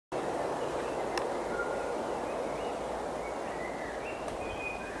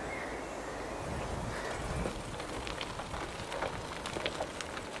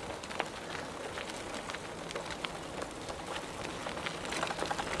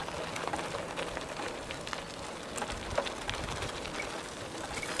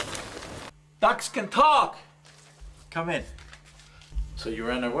Ducks can talk! Come in. So you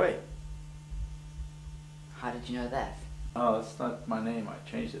ran away? How did you know that? Oh, that's not my name. I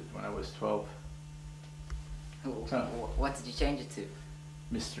changed it when I was 12. What did you change it to?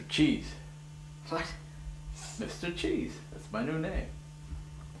 Mr. Cheese. What? Mr. Cheese. That's my new name.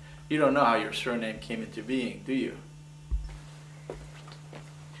 You don't know how your surname came into being, do you?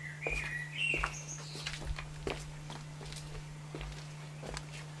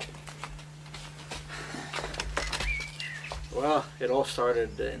 Well, it all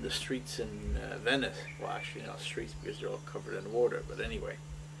started in the streets in Venice. Well, actually not streets because they're all covered in water, but anyway.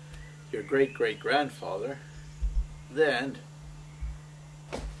 Your great-great-grandfather, then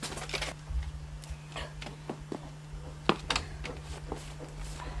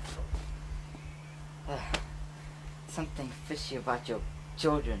Something fishy about your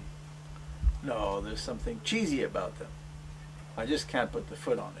children. no, there's something cheesy about them. I just can't put the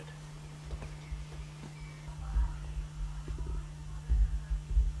foot on it.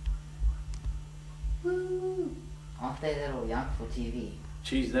 Aren't they a little young for TV?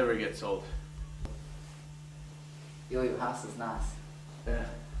 Cheese never gets old. Your house is nice. Yeah.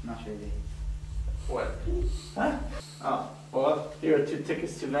 Not really. What? Huh? Oh, well, here are 2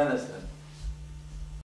 tickets to Venice then.